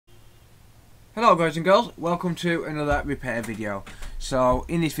Hello guys and girls, welcome to another repair video. So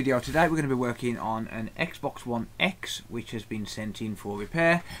in this video today we're going to be working on an Xbox One X which has been sent in for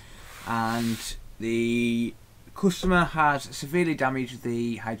repair, and the customer has severely damaged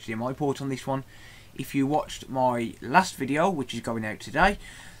the HDMI port on this one. If you watched my last video, which is going out today,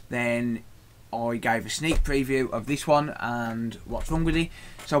 then I gave a sneak preview of this one and what's wrong with it.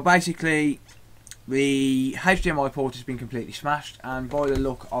 So basically the HDMI port has been completely smashed, and by the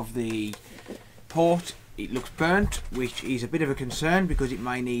look of the port it looks burnt, which is a bit of a concern because it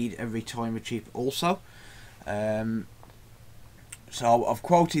may need a retimer chip also. So I've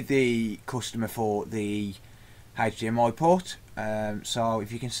quoted the customer for the HDMI port, so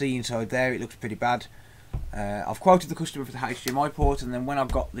if you can see inside there it looks pretty bad. I've quoted the customer for the HDMI port, and then when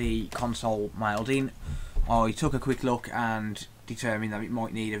I've got the console mailed in I took a quick look and determined that it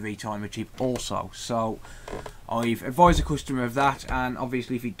might need a retimer chip also. So I've advised the customer of that, and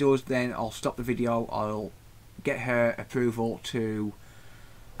obviously if it does then I'll stop the video, I'll get her approval to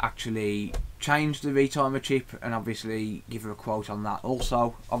actually change the retimer chip and obviously give her a quote on that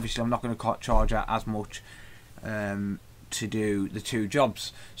also. Obviously I'm not going to charge her as much to do the two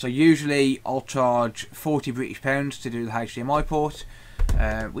jobs. So usually I'll charge £40 British to do the HDMI port,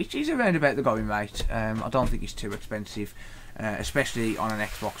 which is around about the going rate. I don't think it's too expensive, especially on an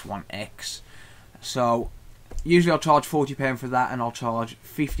Xbox One X. So usually I'll charge £40 for that, and I'll charge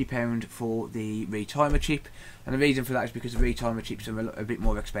 £50 for the retimer chip, and the reason for that is because the retimer chips are a bit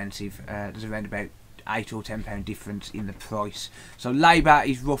more expensive. There's around about £8 or £10 difference in the price. So labour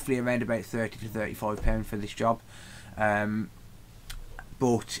is roughly around about £30 to £35 for this job,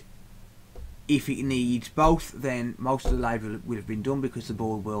 but if it needs both then most of the labour will have been done because the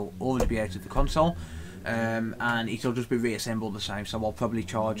board will already be out of the console, and it'll just be reassembled the same. So I'll probably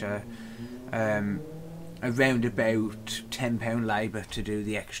charge around about £10 labour to do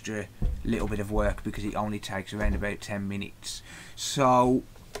the extra little bit of work, because it only takes around about 10 minutes. So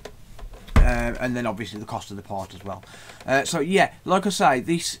and then obviously the cost of the part as well. So yeah, like I say,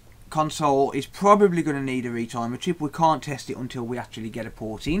 this console is probably going to need a retimer chip. We can't test it until we actually get a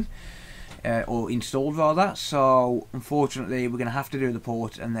port in, or installed rather. So unfortunately we're going to have to do the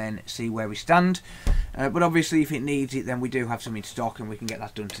port and then see where we stand. But obviously if it needs it then we do have some in stock, and we can get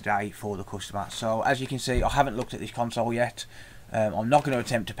that done today for the customer. So as you can see, I haven't looked at this console yet. I'm not going to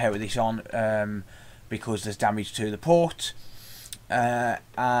attempt to power this on because there's damage to the port, and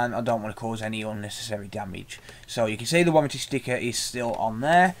I don't want to cause any unnecessary damage. So you can see the warranty sticker is still on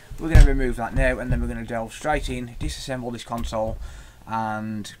there. We're going to remove that now, and then we're going to delve straight in, disassemble this console,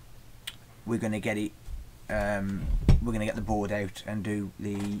 and we're going to get it. We're going to get the board out and do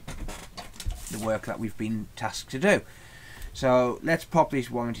the work that we've been tasked to do. So let's pop this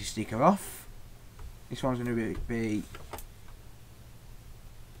warranty sticker off. This one's going to be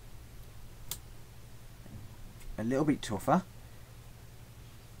a little bit tougher.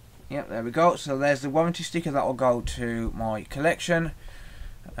 Yep, there we go. So there's the warranty sticker that will go to my collection.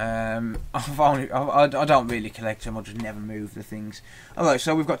 I don't really collect them, I just never move the things. Alright,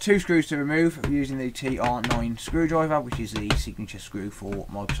 so we've got two screws to remove using the TR9 screwdriver, which is the signature screw for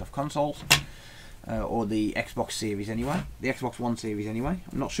Microsoft consoles, or the Xbox series anyway, the Xbox One series anyway.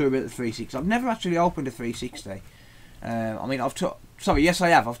 I'm not sure about the 360. I've never actually opened a 360. I mean, yes I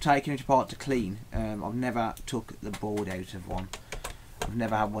have. I've taken it apart to clean. I've never took the board out of one. I've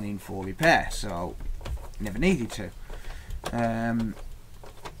never had one in for repair, so never needed to.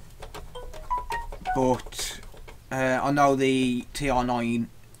 But I know the TR9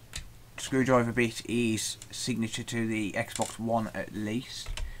 screwdriver bit is signature to the Xbox One at least,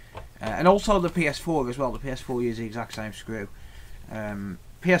 and also the PS4 as well. The PS4 uses the exact same screw.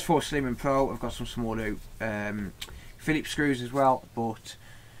 PS4 Slim and Pro, I've got some smaller Phillips screws as well, but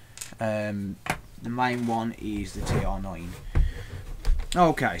the main one is the TR9.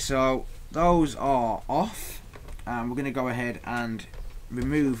 Okay, so those are off, and we're going to go ahead and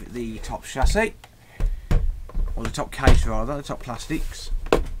remove the top chassis, or the top case rather, the top plastics.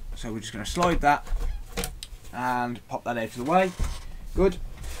 So we're just going to slide that and pop that out of the way. Good.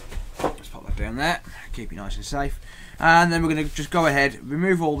 Let's pop that down there, keep it nice and safe. And then we're going to just go ahead,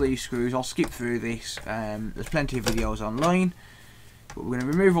 remove all these screws. I'll skip through this, there's plenty of videos online, but we're going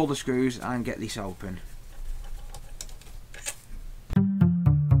to remove all the screws and get this open.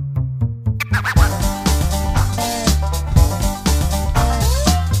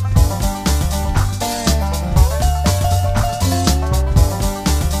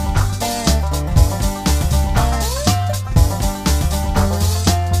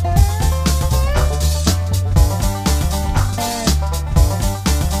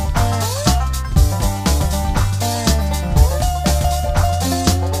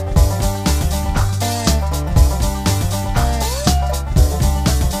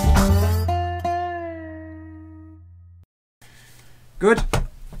 Good.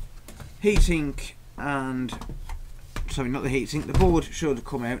 Heatsink and, sorry, not the heatsink, the board should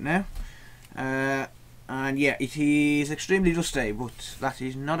come out now. And yeah, it is extremely dusty, but that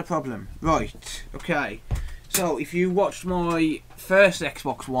is not a problem. Right, okay. So if you watched my first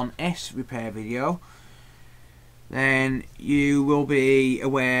Xbox One S repair video, then you will be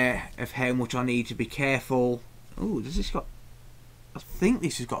aware of how much I need to be careful. Oh, does this got... I think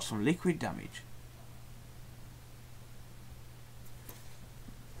this has got some liquid damage.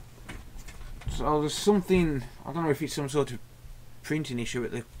 So there's something, I don't know if it's some sort of printing issue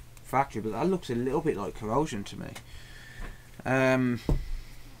at the factory, but that looks a little bit like corrosion to me.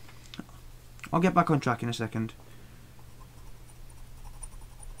 I'll get back on track in a second.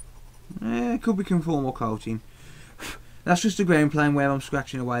 It could be conformal coating. That's just a ground plane where I'm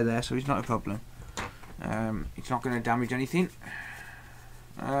scratching away there, so it's not a problem. It's not going to damage anything.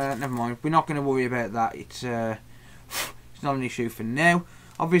 Never mind, we're not going to worry about that. It's not an issue for now.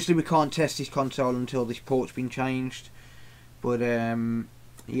 Obviously we can't test this console until this port's been changed, but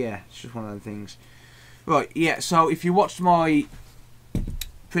yeah, it's just one of the things. Right, yeah, so if you watched my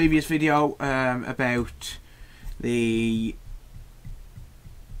previous video about the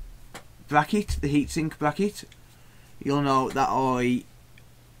bracket, the heatsink bracket, you'll know that I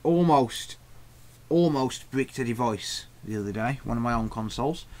almost bricked a device the other day, one of my own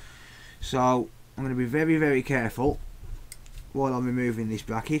consoles. So I'm going to be very, very careful while I'm removing this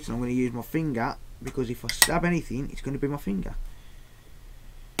bracket, and I'm going to use my finger, because if I stab anything, it's going to be my finger.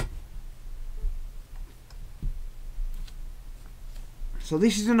 So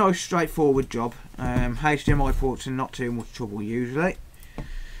this is a nice straightforward job. HDMI ports are not too much trouble usually.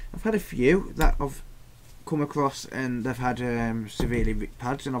 I've had a few that I've come across and they've had severely ripped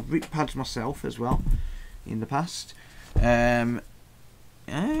pads, and I've ripped pads myself as well in the past.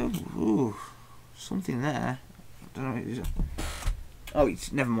 Ooh, something there. I don't know. Is it? Oh,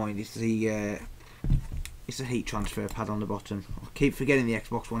 it's never mind. It's the heat transfer pad on the bottom. I keep forgetting the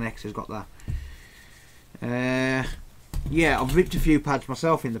Xbox One X has got that. Yeah, I've ripped a few pads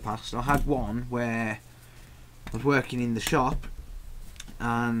myself in the past. I had one where I was working in the shop,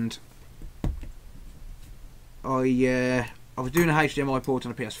 and I was doing a HDMI port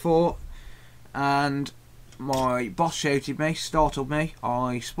on a PS4, and my boss shouted me, startled me.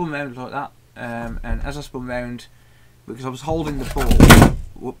 I spun round like that, and as I spun round, because I was holding the board,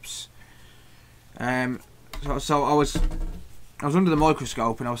 whoops. So I was under the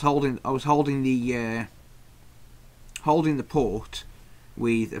microscope, and I was holding the port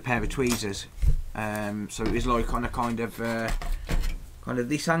with a pair of tweezers. So it was like on a kind of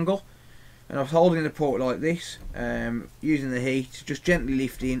this angle, and I was holding the port like this, using the heat, just gently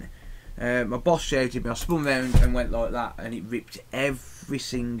lifting. My boss shouted me, I spun round and went like that, and it ripped every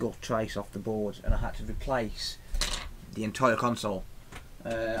single trace off the board, and I had to replace the entire console.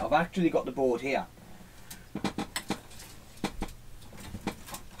 I've actually got the board here.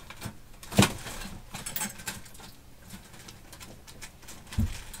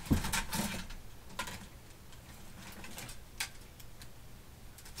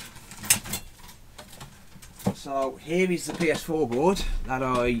 So here is the PS4 board that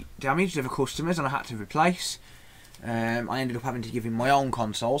I damaged of a customer's and I had to replace. I ended up having to give him my own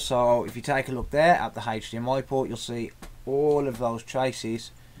console, so if you take a look there at the HDMI port, you'll see all of those traces,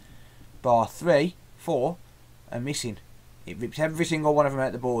 bar 3, 4 are missing. It ripped every single one of them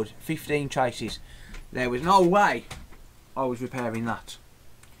out the board, 15 traces. There was no way I was repairing that.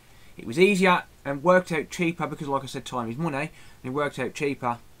 It was easier and worked out cheaper, because like I said, time is money, and it worked out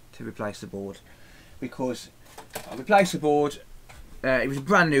cheaper to replace the board, because I replaced the board. It was a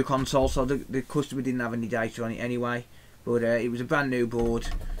brand new console, so the customer didn't have any data on it anyway, but it was a brand new board,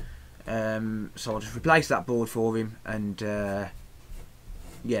 so I just replaced that board for him, and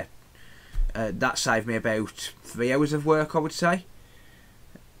yeah, that saved me about 3 hours of work, I would say.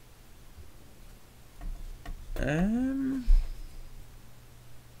 I'm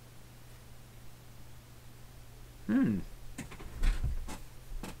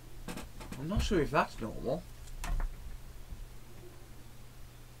not sure if that's normal.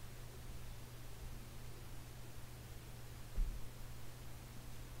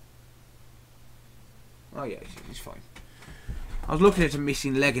 Oh yeah, it's fine. I was looking at a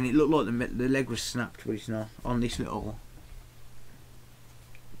missing leg, and it looked like the leg was snapped, but it's not, on this little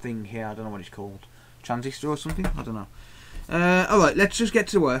thing here. I don't know what it's called, transistor or something. I don't know. All right, let's just get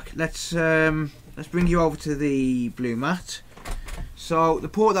to work. Let's bring you over to the blue mat. So the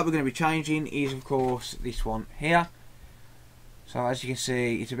port that we're going to be changing is, of course, this one here. So as you can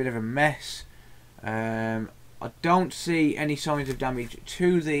see, it's a bit of a mess. I don't see any signs of damage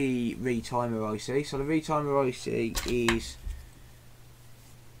to the retimer IC. So the retimer IC is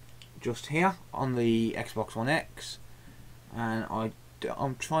just here on the Xbox One X, and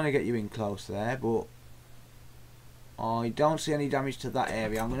I'm trying to get you in close there, but I don't see any damage to that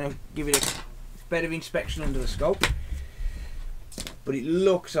area. I'm going to give it a better inspection under the scope, but it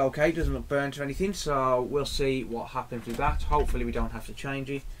looks okay, it doesn't look burnt or anything, so we'll see what happens with that. Hopefully we don't have to change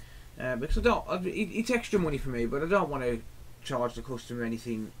it, because it's extra money for me, but I don't want to charge the customer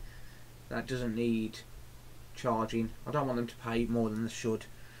anything that doesn't need charging. I don't want them to pay more than they should.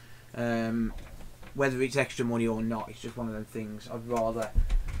 Whether it's extra money or not, it's just one of them things. I'd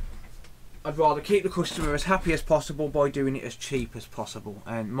rather keep the customer as happy as possible by doing it as cheap as possible,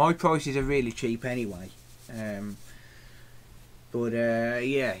 and my prices are really cheap anyway. But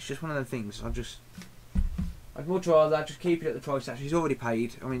yeah, it's just one of them things. I'd much rather just keep it at the price that she's already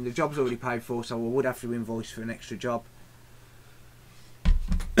paid. I mean, the job's already paid for, so I would have to invoice for an extra job.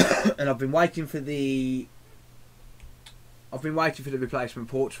 And I've been waiting for the replacement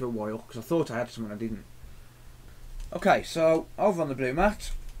ports for a while, because I thought I had some and I didn't. Okay, so over on the blue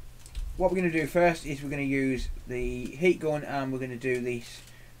mat, what we're going to do first is we're going to use the heat gun, and we're going to do this.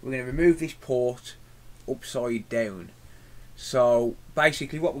 We're going to remove this port upside down. So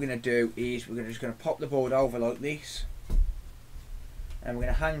basically what we're going to do is we're just going to pop the board over like this, and we're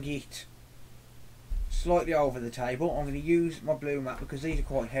going to hang it slightly over the table. I'm going to use my blue mat because these are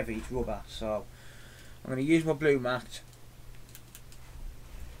quite heavy, it's rubber, so I'm going to use my blue mat.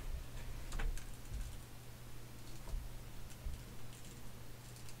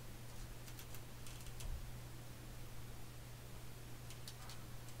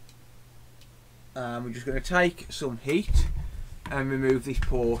 We're just going to take some heat and remove this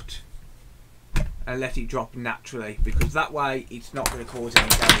port and let it drop naturally, because that way it's not going to cause any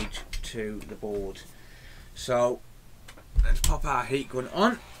damage to the board. So let's pop our heat gun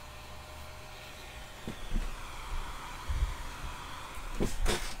on.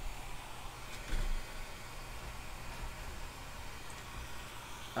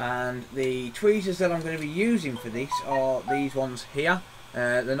 And the tweezers that I'm going to be using for this are these ones here.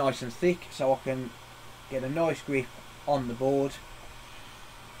 They're nice and thick, so I can get a nice grip on the board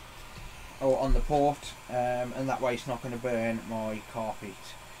or on the port, and that way it's not going to burn my carpet.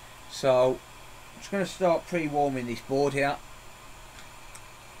 So I'm just going to start pre-warming this board here.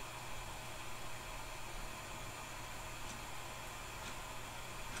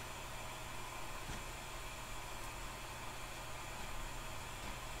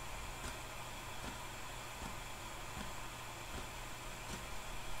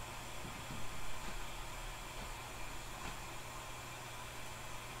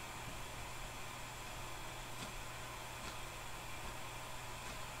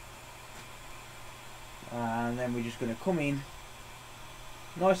 And then we're just going to come in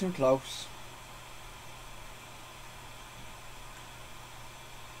nice and close,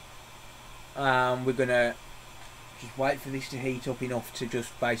 and we're going to just wait for this to heat up enough to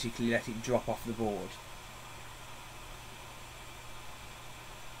just basically let it drop off the board.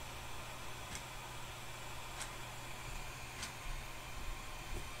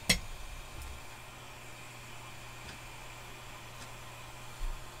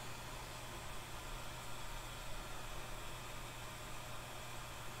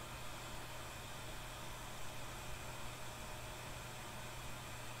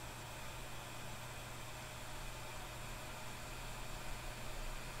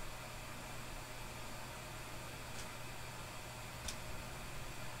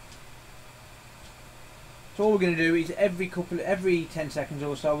 So all we're going to do is every 10 seconds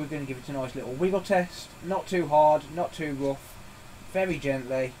or so we're going to give it a nice little wiggle test, not too hard, not too rough, very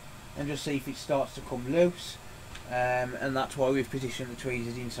gently, and just see if it starts to come loose. And that's why we've positioned the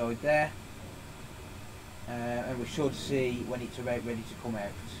tweezers inside there, and we should see when it's about ready to come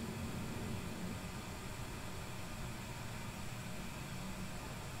out.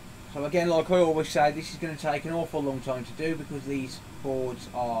 So again, like I always say, this is going to take an awful long time to do because these boards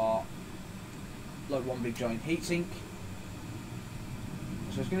are like one big giant heatsink,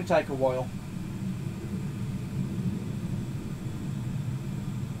 so it's going to take a while.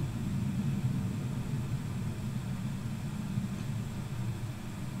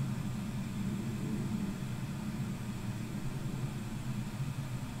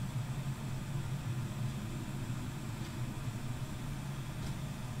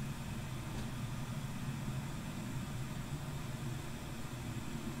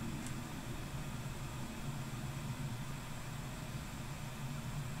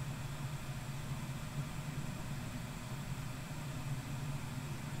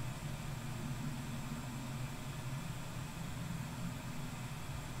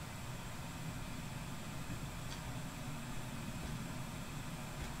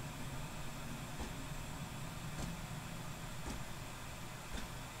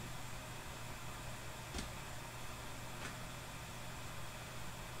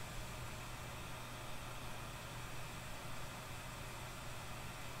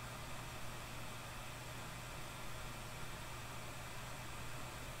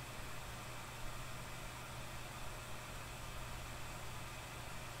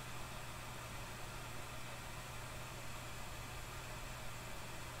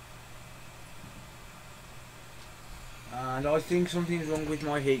 and I think something's wrong with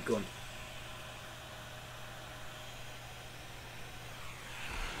my heat gun.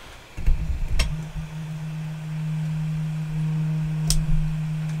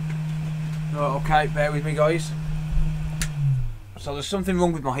 Oh, okay, bear with me guys. So there's something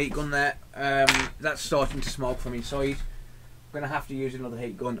wrong with my heat gun there. That's starting to smoke from inside. I'm going to have to use another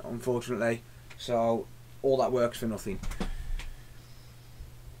heat gun, unfortunately. So all that works for nothing.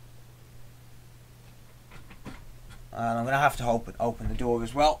 And I'm going to have to open the door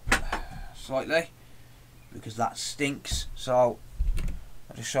as well, slightly, because that stinks. So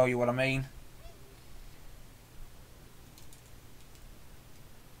I'll just show you what I mean.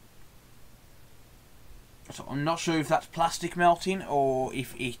 So I'm not sure if that's plastic melting or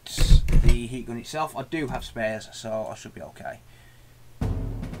if it's the heat gun itself. I do have spares, so I should be okay.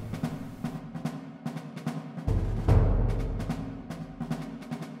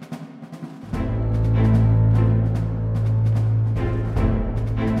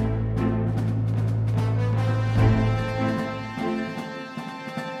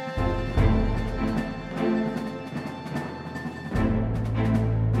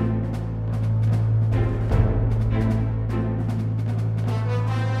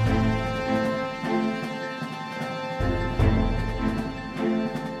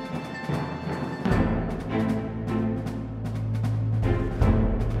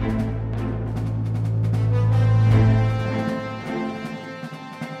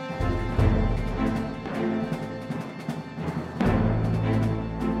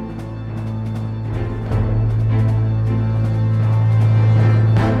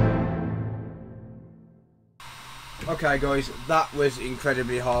 Okay guys, that was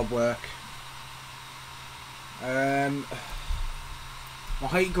incredibly hard work. My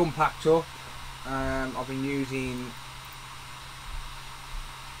heat gun packed up. I've been using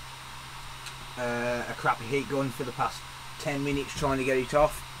a crappy heat gun for the past 10 minutes trying to get it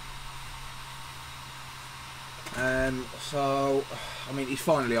off. So, I mean, it's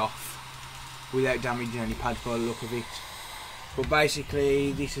finally off without damaging any pads by the look of it. But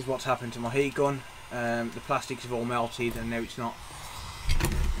basically, this is what's happened to my heat gun. The plastics have all melted, and now it's not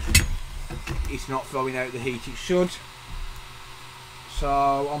throwing out the heat it should.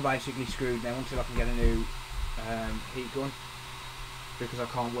 So I'm basically screwed now until I can get a new heat gun, because I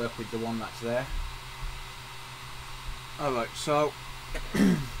can't work with the one that's there. Alright, so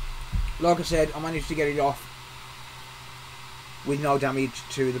like I said, I managed to get it off with no damage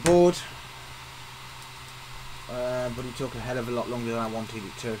to the board, but it took a hell of a lot longer than I wanted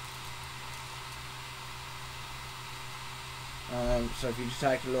it to. So if you just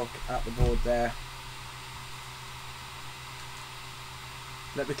take a look at the board there,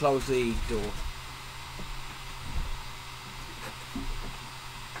 let me close the door.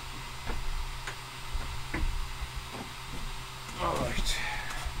 Alright.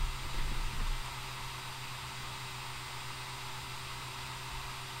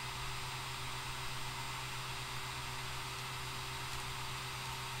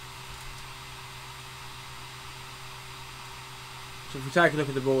 So if we take a look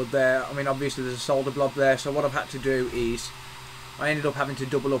at the board there, I mean obviously there's a solder blob there, so what I've had to do is I ended up having to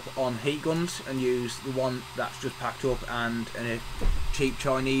double up on heat guns and use the one that's just packed up and a cheap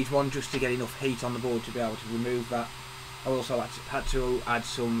Chinese one just to get enough heat on the board to be able to remove that. I also had to add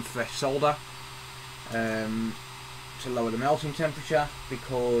some fresh solder to lower the melting temperature,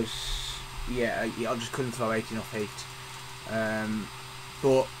 because yeah, I just couldn't throw out enough heat.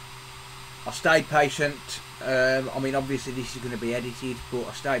 But I stayed patient. I mean obviously this is going to be edited, but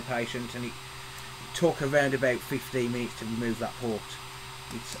I stayed patient, and it took around about 15 minutes to remove that port.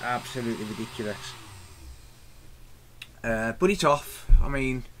 It's absolutely ridiculous. But it's off. I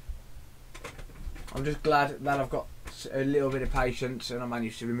mean, I'm just glad that I've got a little bit of patience and I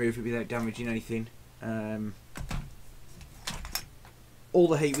managed to remove it without damaging anything. All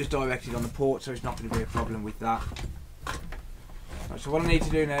the heat was directed on the port, so it's not going to be a problem with that. Right, so what I need to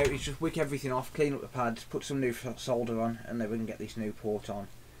do now is just wick everything off, clean up the pads, put some new solder on, and then we can get this new port on.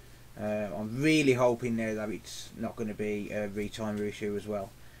 I'm really hoping now that it's not going to be a retimer issue as well,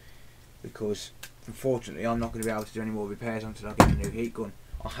 because unfortunately I'm not going to be able to do any more repairs until I get a new heat gun.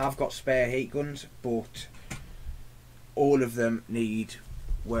 I have got spare heat guns, but all of them need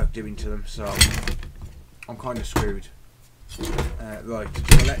work doing to them, so I'm kind of screwed. Right,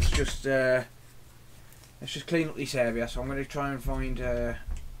 so let's just clean up this area. So I'm going to try and find a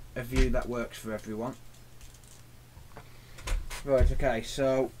view that works for everyone. Right, okay,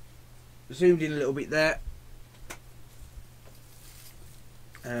 so zoomed in a little bit there.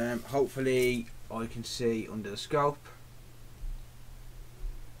 Hopefully I can see under the scope.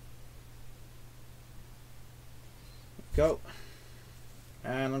 Go.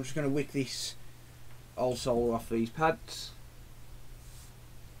 And I'm just going to wick this old solder off these pads.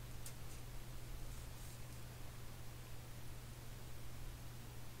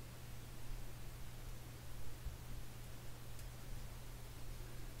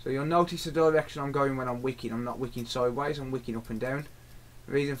 So you'll notice the direction I'm going when I'm wicking. I'm not wicking sideways, I'm wicking up and down.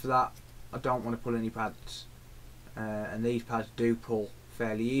 The reason for that, I don't want to pull any pads. And these pads do pull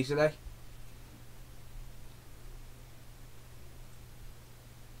fairly easily.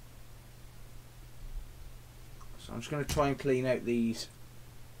 So I'm just going to try and clean out these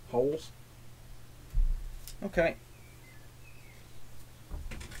holes. Okay.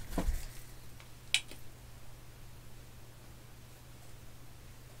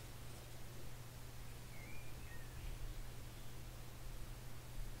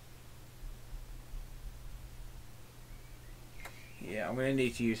 Yeah, I'm going to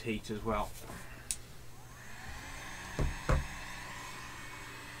need to use heat as well.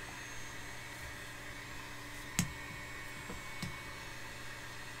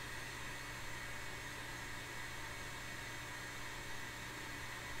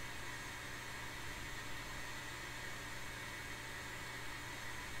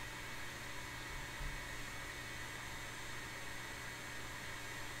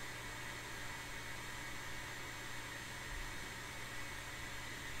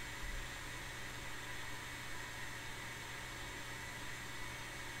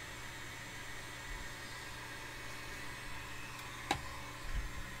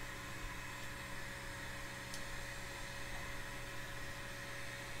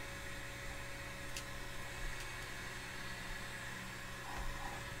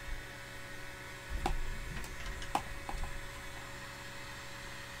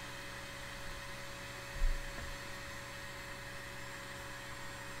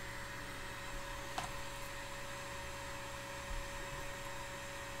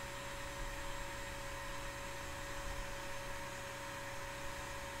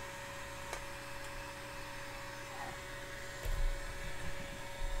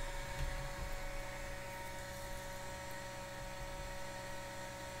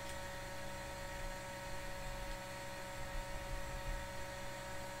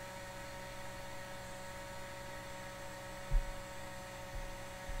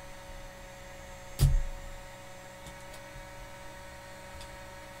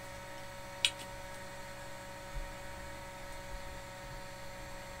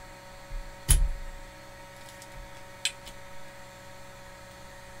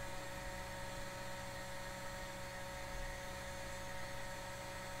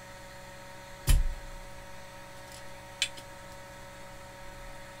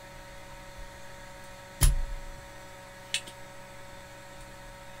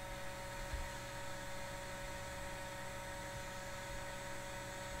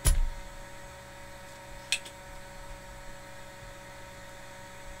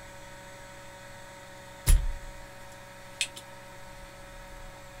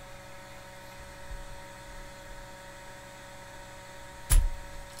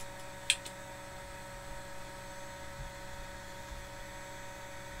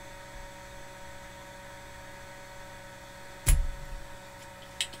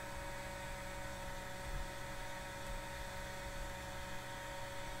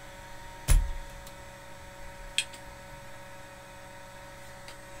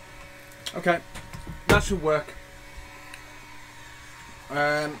 Okay, that should work.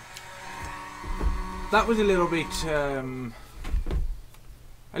 That was a little bit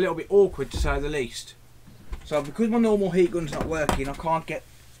awkward to say the least. So because my normal heat gun's not working, I can't get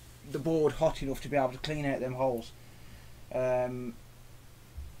the board hot enough to be able to clean out them holes the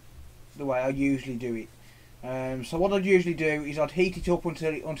way I usually do it. So what I'd usually do is I'd heat it up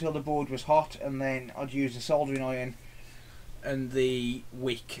until the board was hot, and then I'd use the soldering iron and the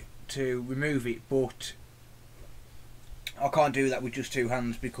wick to remove it, but I can't do that with just two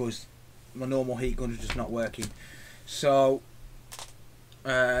hands because my normal heat gun is just not working. So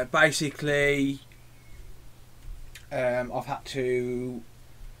basically I've had to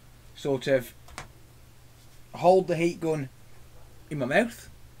sort of hold the heat gun in my mouth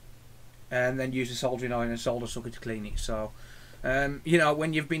and then use the soldering iron and solder sucker to clean it. So you know,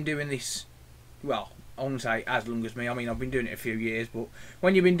 when you've been doing this, well, I wouldn't say as long as me, I mean I've been doing it a few years, but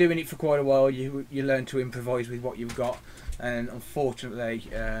when you've been doing it for quite a while, you learn to improvise with what you've got, and unfortunately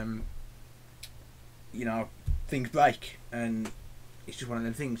you know, things break, and it's just one of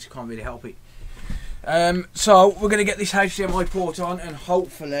them things, you can't really help it. So we're going to get this HDMI port on, and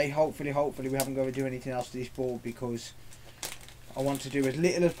hopefully we haven't got to do anything else to this board, because I want to do as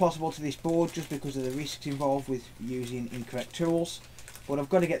little as possible to this board just because of the risks involved with using incorrect tools. But I've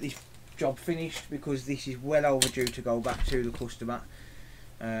got to get this job finished because this is well overdue to go back to the customer.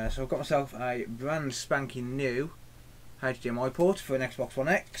 So I've got myself a brand spanking new HDMI port for an Xbox One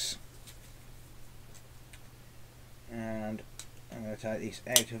X. And I'm going to take this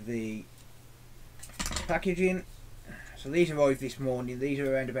out of the packaging. So these arrived this morning. These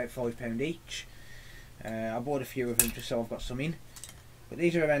are around about £5 each. I bought a few of them just so I've got some in. But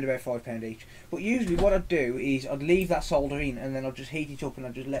these are around about £5 each. But usually what I'd do is I'd leave that solder in and then I'd just heat it up and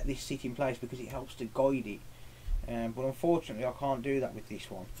I'd just let this sit in place because it helps to guide it. But unfortunately I can't do that with this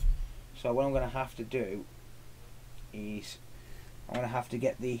one. So what I'm going to have to do is I'm going to have to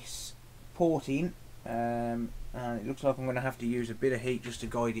get this port in. And it looks like I'm going to have to use a bit of heat just to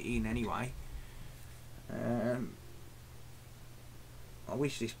guide it in anyway. I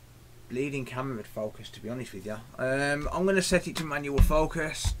wish this bleeding camera would focus, to be honest with you. I'm going to set it to manual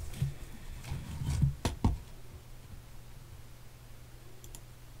focus.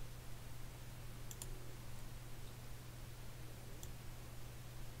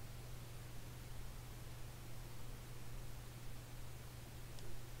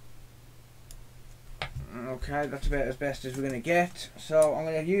 Okay, that's about as best as we're going to get. So I'm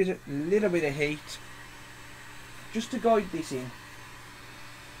going to use a little bit of heat just to guide this in.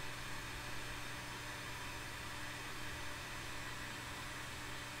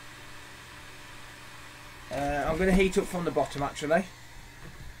 I'm going to heat up from the bottom actually.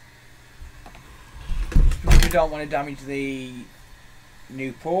 We don't want to damage the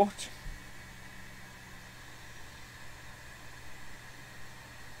new port.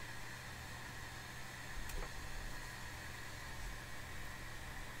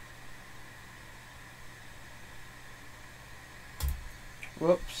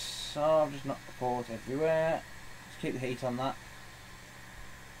 Whoops, oh, I've just knocked the port everywhere. Let's keep the heat on that.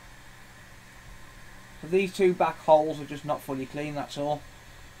 So these two back holes are just not fully clean, that's all.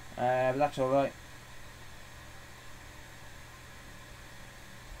 But that's alright.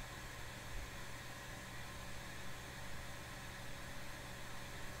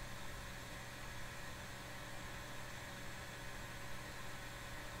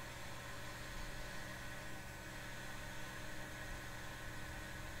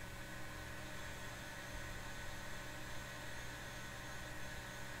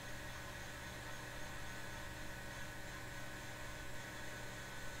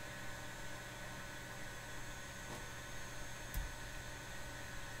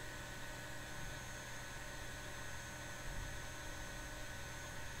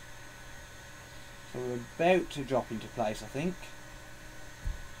 So we're about to drop into place, I think.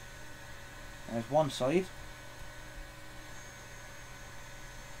 There's one side.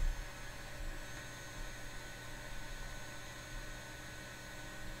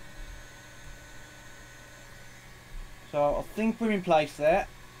 So I think we're in place there.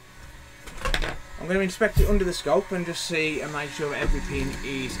 I'm going to inspect it under the scope and just see and make sure every pin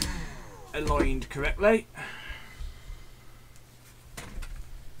is aligned correctly.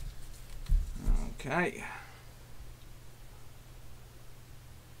 Okay.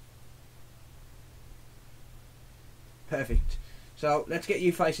 Perfect. So let's get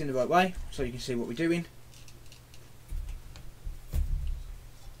you facing the right way so you can see what we're doing.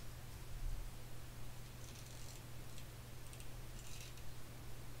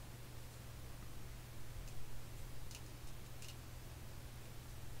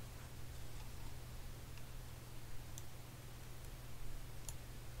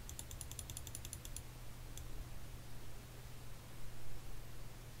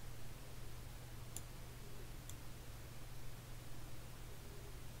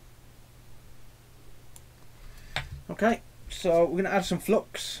 Okay, so we're going to add some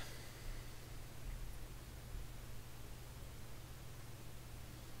flux.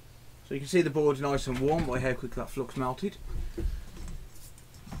 So you can see the board's nice and warm by how quick that flux melted.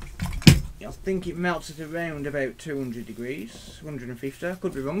 I think it melts at around about 200 degrees, 150,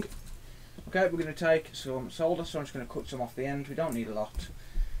 could be wrong. Okay, we're going to take some solder, so I'm just going to cut some off the end, we don't need a lot.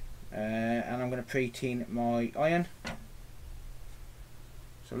 And I'm going to pre-tin my iron.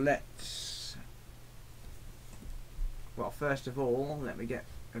 So let's, well, first of all, let me get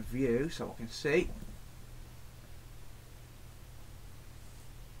a view so I can see.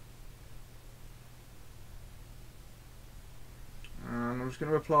 And I'm just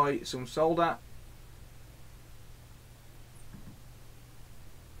going to apply some solder.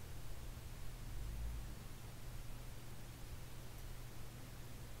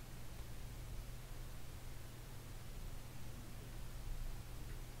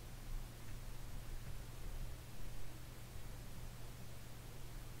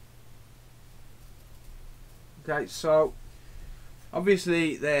 Okay, so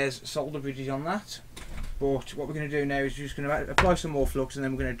obviously there's solder bridges on that, but what we're going to do now is just going to apply some more flux, and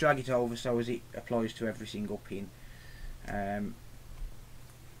then we're going to drag it over so as it applies to every single pin.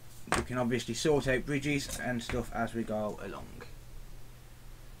 We can obviously sort out bridges and stuff as we go along.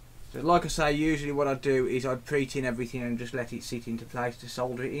 So like I say, usually what I'd do is I'd pre-tin everything and just let it sit into place to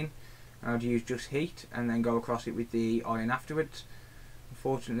solder it in. I'd use just heat and then go across it with the iron afterwards.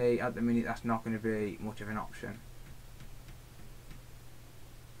 Unfortunately at the minute that's not going to be much of an option.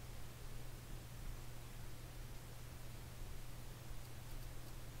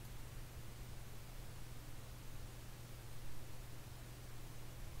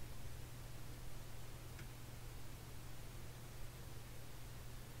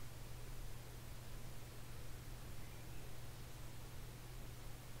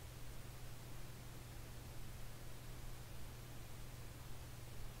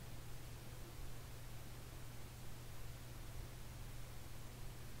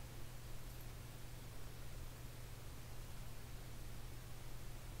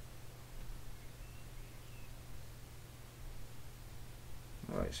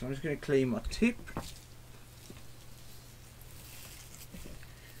 Right, so I'm just going to clean my tip,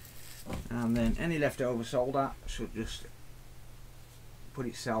 and then any leftover solder should just put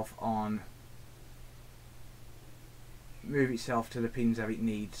itself on, move itself to the pins that it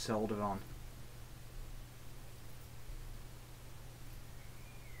needs solder on.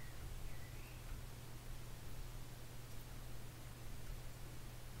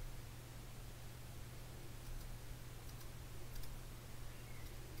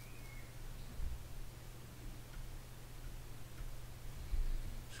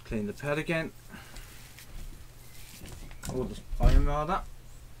 Clean the pad again, or the iron rather.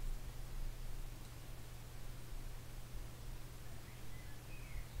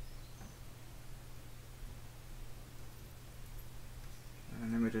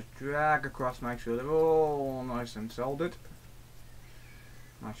 And then we just drag across, make sure they're all nice and soldered.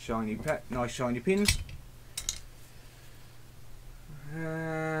 Nice shiny pins.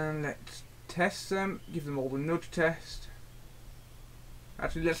 And let's test them, give them all the nudge test.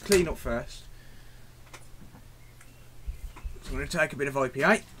 Actually, let's clean up first. So I'm going to take a bit of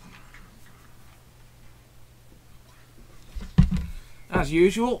IPA. As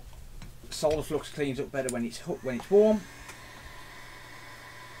usual, solder flux cleans up better when it's warm.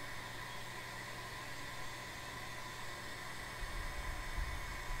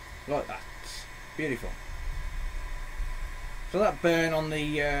 Like that. Beautiful. So that burn on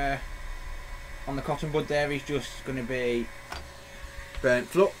the cotton bud there is just going to be burnt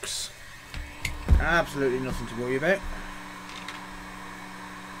flux. Absolutely nothing to worry about.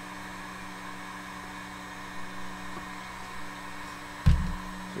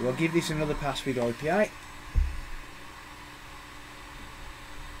 So we'll give this another pass with IPA.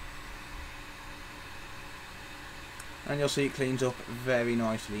 And you'll see it cleans up very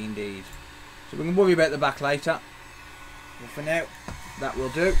nicely indeed. So we can worry about the back later, but for now that will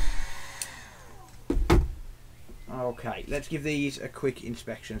do. Okay, let's give these a quick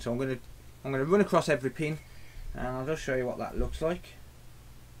inspection. So I'm going to run across every pin, and I'll just show you what that looks like.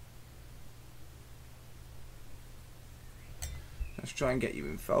 Let's try and get you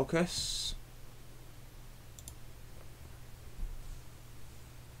in focus.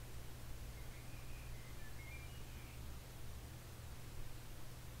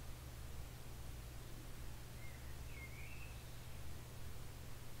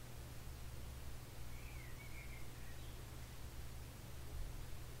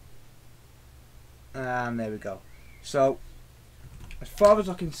 And there we go. So as far as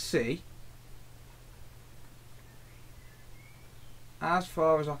I can see,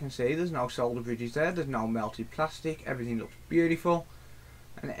 there's no solder bridges there, there's no melted plastic, everything looks beautiful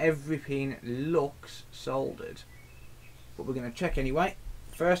and every pin looks soldered. But we're going to check anyway.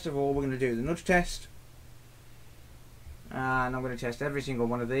 First of all, we're going to do the nudge test, and I'm going to test every single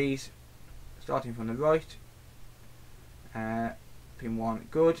one of these starting from the right. Pin 1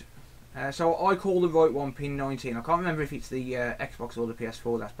 good. So I call the right one pin 19. I can't remember if it's the Xbox or the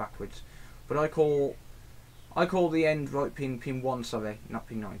PS4 that's backwards, but I call the end right pin pin 1, sorry, not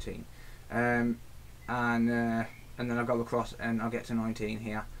pin 19. And then I'll go across and I'll get to 19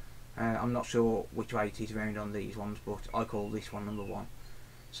 here. I'm not sure which way it is around on these ones, but I call this one number 1.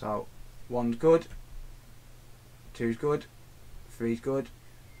 So 1's good, 2's good, 3's good,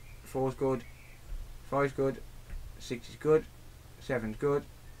 4's good, 5's good, 6 is good, 7's good,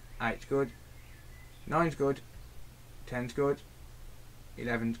 8's good, 9's good, 10's good,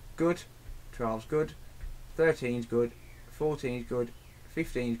 11's good, 12's good, 13's good, 14's good,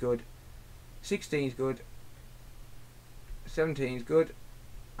 15's good, 16's good, 17 is good,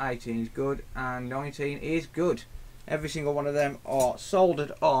 18 is good, and 19 is good. Every single one of them are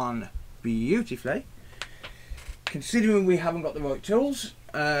soldered on beautifully. Considering we haven't got the right tools,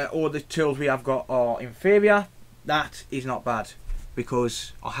 or the tools we have got are inferior, that is not bad,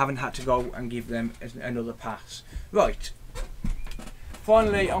 because I haven't had to go and give them another pass. Right,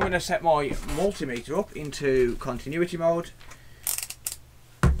 finally I'm going to set my multimeter up into continuity mode.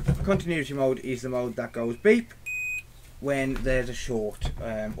 Continuity mode is the mode that goes beep when there's a short,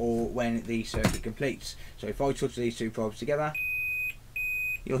 or when the circuit completes. So if I touch these two probes together,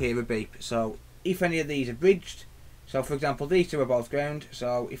 you'll hear a beep. So if any of these are bridged, so for example these two are both ground,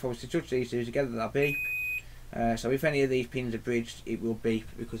 so if I was to touch these two together, they'll beep. So if any of these pins are bridged, it will beep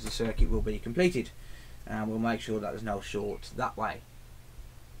because the circuit will be completed, and we'll make sure that there's no short that way.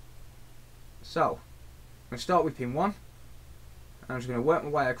 So I'm going to start with pin 1. I'm just going to work my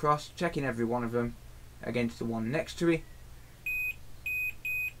way across, checking every one of them against the one next to it.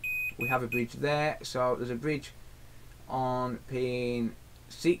 We have a bridge there, so there's a bridge on pin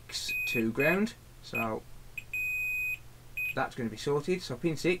 6 to ground, so that's going to be sorted. So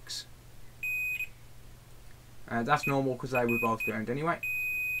pin 6, that's normal because they were both ground anyway.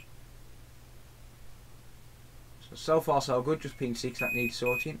 So far so good, just pin 6 that needs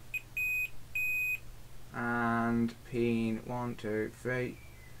sorting. And pin 1, 2, 3,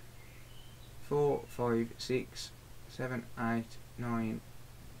 4, 5, 6, 7, 8, 9,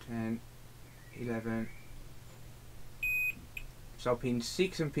 10, 11. So pin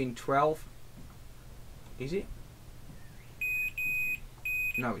 6 and pin 12, is it?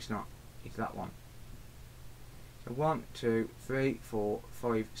 No, it's not. It's that one. So 1, 2, 3, 4,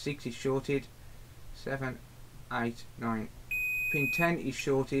 5, 6 is shorted. 7, 8, 9. Pin 10 is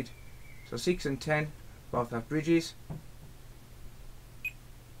shorted. So 6 and 10 both have bridges.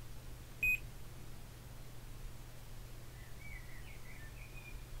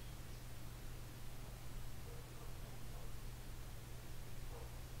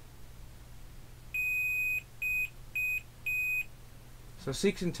 So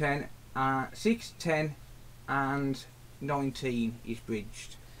 6 and 10, 6, 10 and 19 is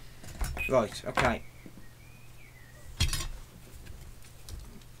bridged. Right, okay.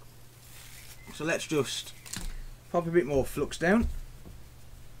 So let's just pop a bit more flux down.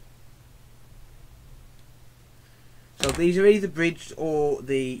 So these are either bridged or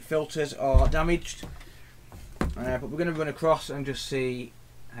the filters are damaged. But we're going to run across and just see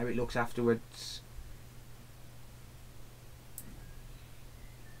how it looks afterwards.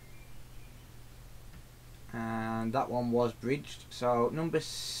 And that one was bridged. So number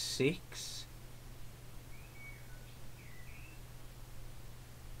 6.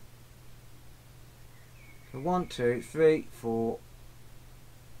 So 1, 2, 3, 4,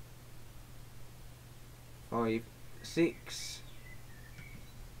 5, 6.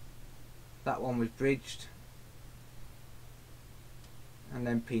 That one was bridged. And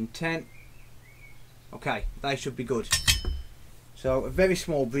then pin 10. Okay, they should be good. So a very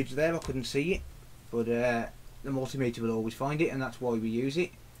small bridge there, I couldn't see it, but the multimeter will always find it, and that's why we use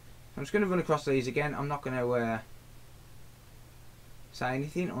it. I'm just going to run across these again. I'm not going to say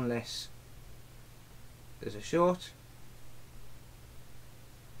anything unless there's a short.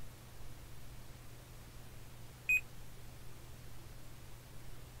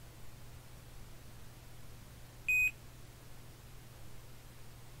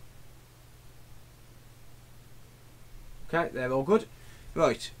 Okay, they're all good.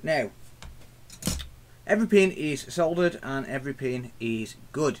 Right, now every pin is soldered and every pin is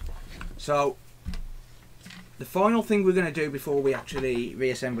good. So the final thing we're going to do before we actually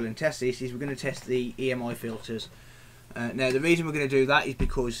reassemble and test this is we're going to test the EMI filters. Now the reason we're going to do that is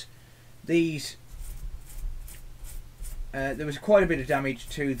because these there was quite a bit of damage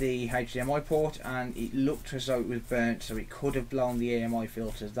to the HDMI port and it looked as though it was burnt, so it could have blown the EMI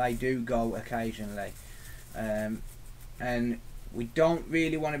filters. They do go occasionally, and we don't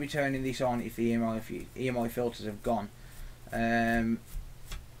really want to be turning this on if the EMI filters have gone.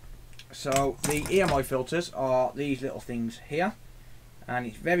 So the EMI filters are these little things here, and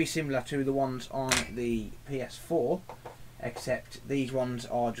it's very similar to the ones on the PS4, except these ones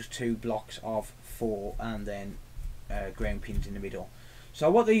are just 2 blocks of 4 and then ground pins in the middle.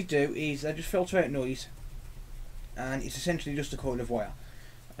 So what these do is they just filter out noise, and it's essentially just a coil of wire.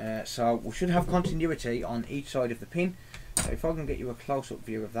 So we should have continuity on each side of the pin. So if I can get you a close-up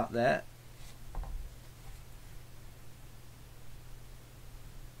view of that there.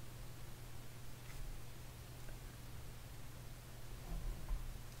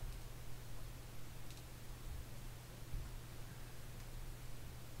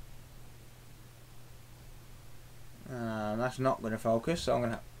 that's not going to focus, so I'm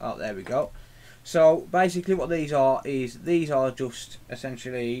going to, oh, there we go. So basically what these are is, these are just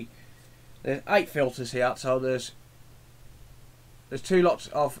essentially, there's 8 filters here, so there's 2 lots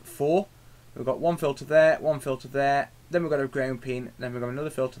of 4. We've got 1 filter there, 1 filter there, then we've got a ground pin, then we've got another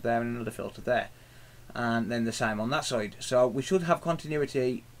filter there and another filter there, and then the same on that side. So we should have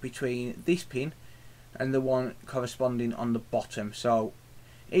continuity between this pin and the one corresponding on the bottom. So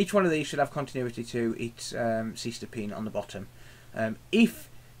each one of these should have continuity to its sister pin on the bottom. If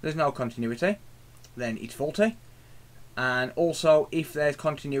there's no continuity, then it's faulty. And also if there's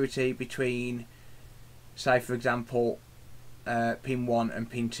continuity between, say for example, pin 1 and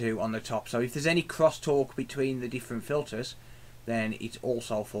pin 2 on the top, so if there's any crosstalk between the different filters, then it's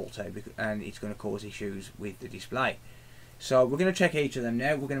also faulty and it's going to cause issues with the display. So we're going to check each of them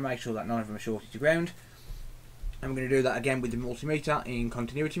now. We're going to make sure that none of them are shorted to ground, and we're going to do that again with the multimeter in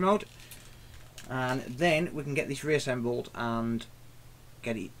continuity mode, and then we can get this reassembled and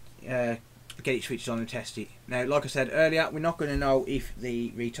get it switched on and test it. Now, like I said earlier, we're not going to know if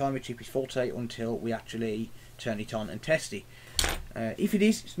the retimer chip is faulty until we actually turn it on and test it. If it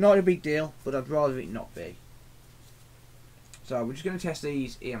is, it's not a big deal, but I'd rather it not be. So we're just going to test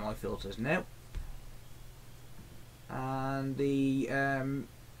these EMI filters now, and the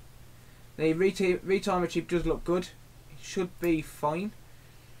retimer chip does look good. It should be fine.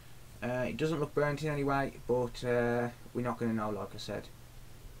 It doesn't look burnt in any way, but we're not going to know, like I said.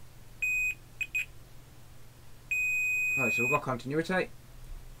 Right, so we've got continuity.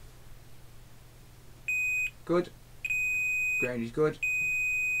 Good. Ground is good.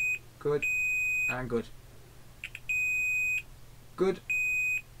 Good. And good. Good.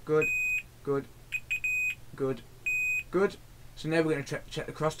 Good. Good. Good. Good. So now we're going to check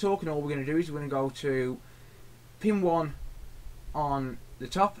the crosstalk, and all we're going to do is we're going to go to pin 1 on the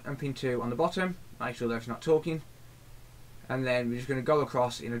top and pin 2 on the bottom. Make sure that's not talking. And then we're just going to go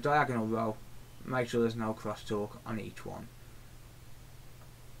across in a diagonal row. Make sure there's no crosstalk on each one.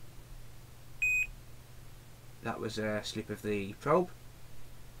 That was a slip of the probe.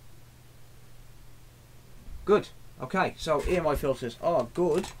 Good. Okay, so EMI filters are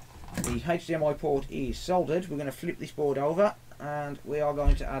good. The HDMI port is soldered. We're going to flip this board over, and we are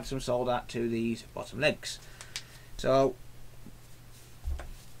going to add some solder to these bottom legs. So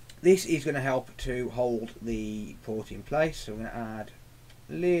this is going to help to hold the port in place. So we're going to add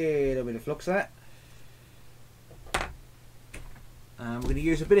a little bit of flux there. And we're going to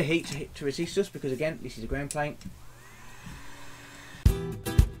use a bit of heat to resist us, because again, this is a ground plane.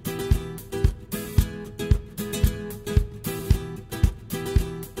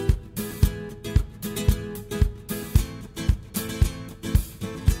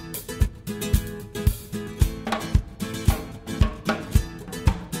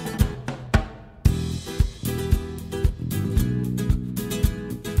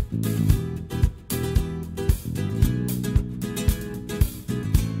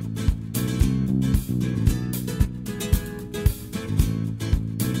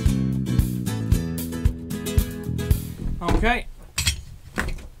 Okay.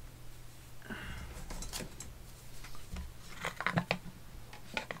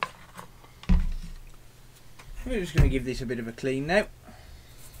 We're just going to give this a bit of a clean now.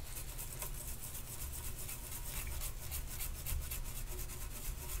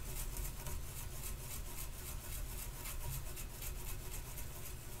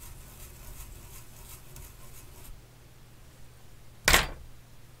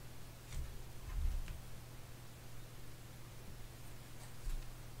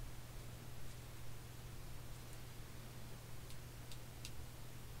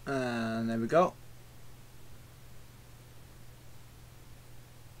 And there we go.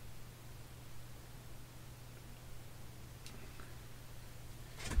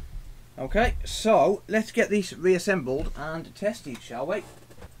 Okay, so let's get this reassembled and tested, shall we?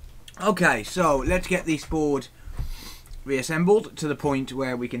 Okay, so let's get this board reassembled to the point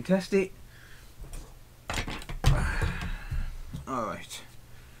where we can test it. Alright.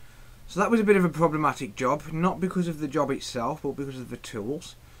 So that was a bit of a problematic job, not because of the job itself, but because of the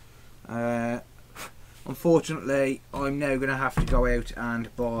tools. Unfortunately, I'm now going to have to go out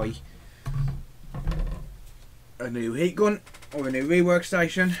and buy a new heat gun or a new rework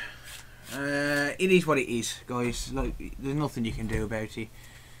station. It is what it is, guys. Like, there's nothing you can do about it.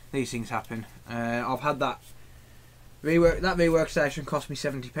 These things happen. I've had that rework station cost me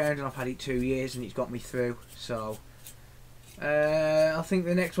 £70, and I've had it 2 years, and it's got me through. So I think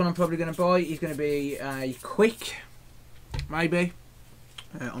the next one I'm probably going to buy is going to be a Quick, maybe,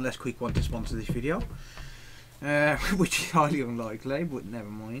 unless Quick want to sponsor this video, which is highly unlikely, but never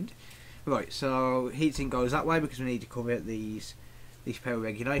mind. Right, so heatsink goes that way because we need to cover this power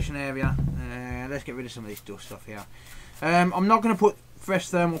regulation area. Let's get rid of some of this dust off here. I'm not going to put fresh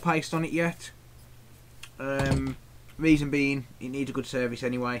thermal paste on it yet. Reason being, it needs a good service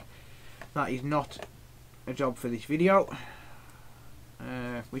anyway. That is not a job for this video.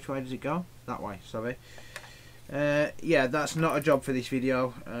 Which way does it go? That way, sorry. Yeah, that's not a job for this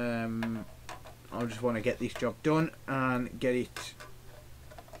video. I just want to get this job done and get it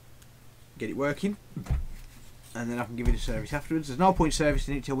working, and then I can give it a service afterwards. There's no point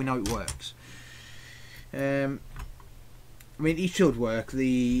servicing it till we know it works. I mean, it should work.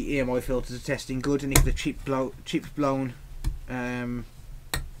 The EMI filters are testing good, and if the chip's blown, then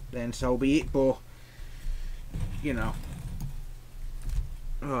so be it. But you know,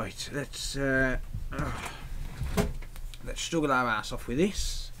 right? Let's struggle our ass off with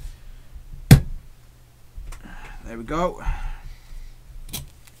this. There we go.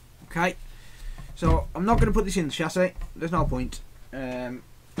 Okay, so I'm not going to put this in the chassis. There's no point.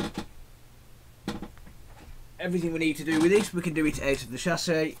 Everything we need to do with this, we can do it out of the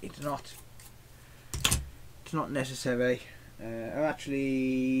chassis. It's not necessary. Or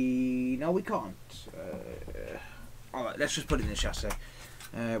actually, no, we can't. All right, let's just put it in the chassis.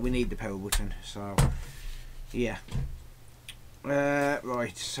 We need the power button, so yeah.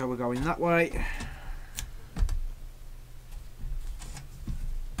 Right, so we're going that way.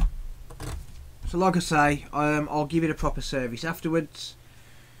 So like I say, I'll give it a proper service afterwards,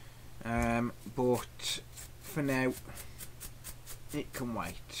 but for now it can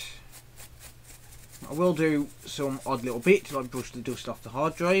wait. I will do some odd little bits like brush the dust off the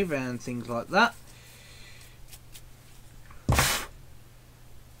hard drive and things like that.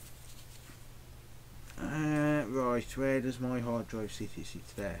 Right, where does my hard drive sit? It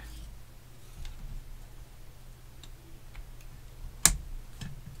sits there.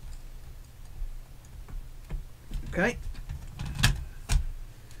 Okay,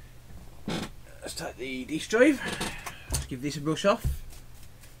 let's take the disk drive. Let's give this a brush off.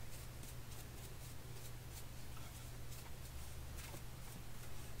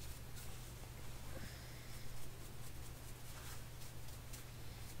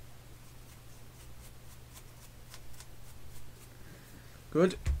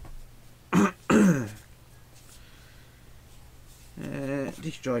 Good.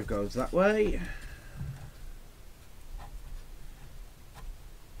 Disk drive goes that way.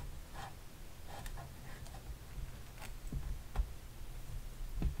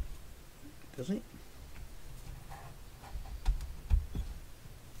 Does it?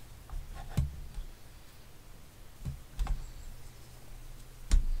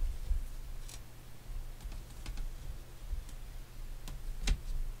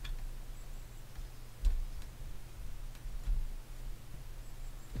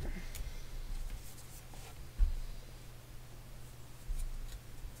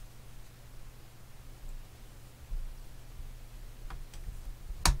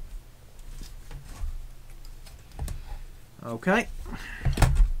 Okay.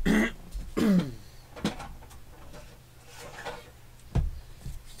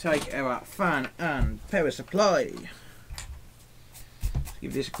 Take our fan and power supply. Let's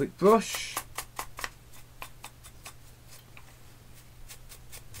give this a quick brush.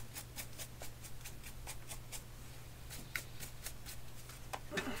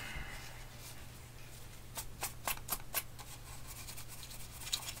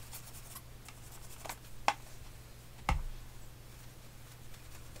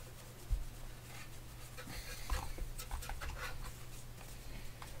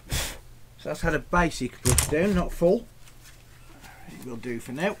 So that's had a basic brush down, not full. It will do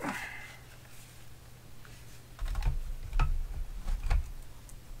for now.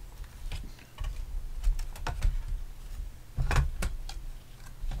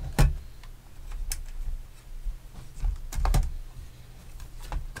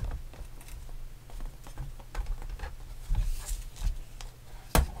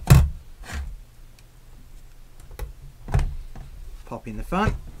 Pop in the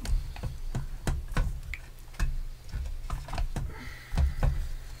fan.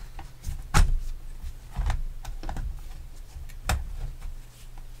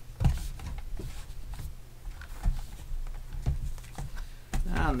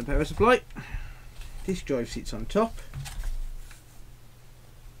 And the power supply. Disk drive sits on top.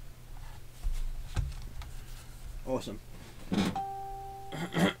 Awesome.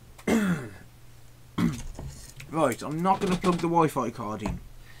 Right, I'm not going to plug the Wi-Fi card in.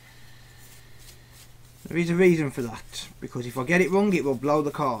 There is a reason for that, because if I get it wrong it will blow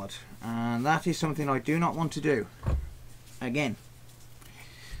the card, and that is something I do not want to do again.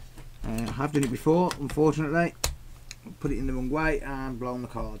 I have done it before, unfortunately. Put it in the wrong way and blown the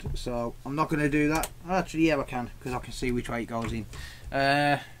card. So I'm not going to do that. Actually, yeah, I can, because I can see which way it goes in.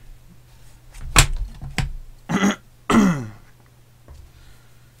 Right,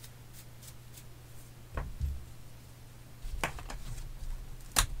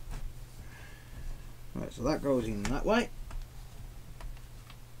 so that goes in that way.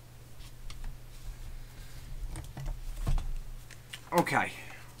 Okay.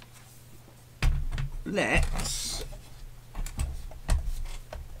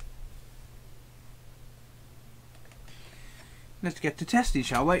 Let's get to testing,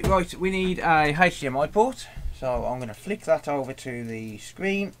 shall we? Right, we need a HDMI port, so I'm going to flick that over to the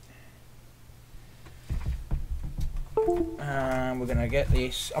screen, and we're going to get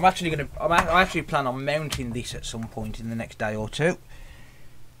this. I actually plan on mounting this at some point in the next day or two,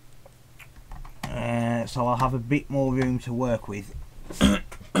 so I'll have a bit more room to work with.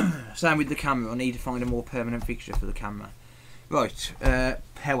 Same with the camera. I need to find a more permanent fixture for the camera. Right,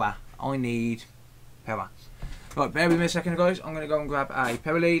 power. I need power. Right, bear with me a second, guys. I'm going to go and grab a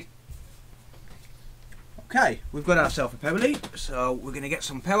power lead. Okay, we've got ourselves a power lead, so we're going to get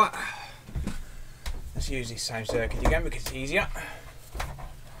some power. Let's use this same circuit again because it's easier.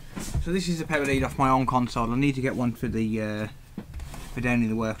 So this is the power lead off my own console. I need to get one for the for down in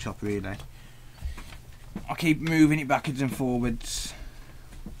the workshop, really. I keep moving it backwards and forwards.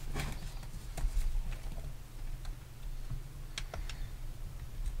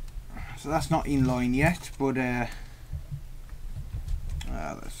 So that's not in line yet, but let's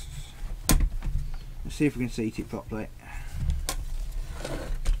see if we can seat it properly.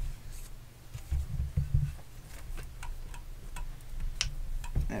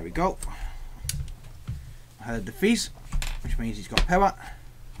 There we go. I heard the fizz, which means it's got power.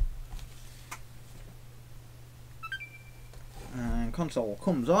 And console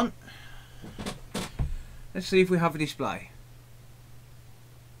comes on. Let's see if we have a display.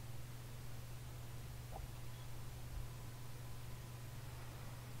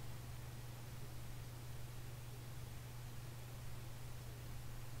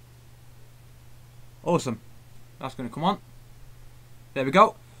 Awesome, that's going to come on. There we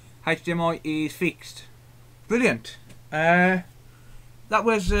go. HDMI is fixed. Brilliant. That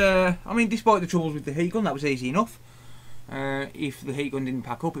was, I mean, despite the troubles with the heat gun, that was easy enough. If the heat gun didn't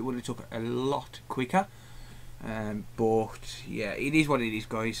pack up, it would have took a lot quicker. But yeah, it is what it is,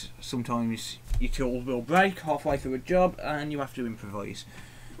 guys. Sometimes your tools will break halfway through a job, and you have to improvise.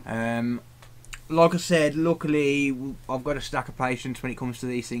 Like I said, luckily I've got a stack of patience when it comes to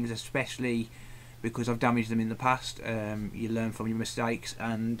these things, especially because I've damaged them in the past. You learn from your mistakes,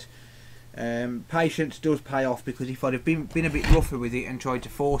 and patience does pay off, because if I'd have been a bit rougher with it and tried to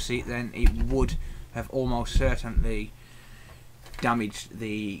force it, then it would have almost certainly damaged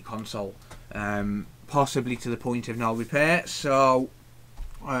the console, possibly to the point of no repair. So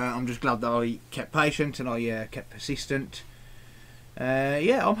I'm just glad that I kept patient and I kept persistent.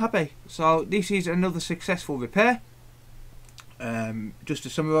 Yeah, I'm happy. So this is another successful repair. Just to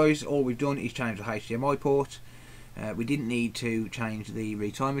summarise, all we've done is change the HDMI port. We didn't need to change the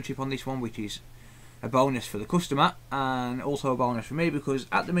retimer chip on this one, which is a bonus for the customer and also a bonus for me, because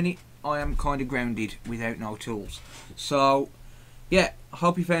at the minute I am kind of grounded without no tools. So yeah, I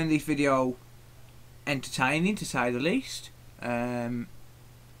hope you found this video entertaining, to say the least. Yeah,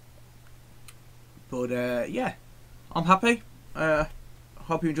 I'm happy. I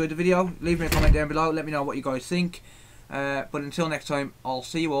hope you enjoyed the video. Leave me a comment down below, let me know what you guys think. But until next time, I'll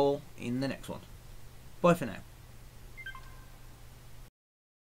see you all in the next one. Bye for now.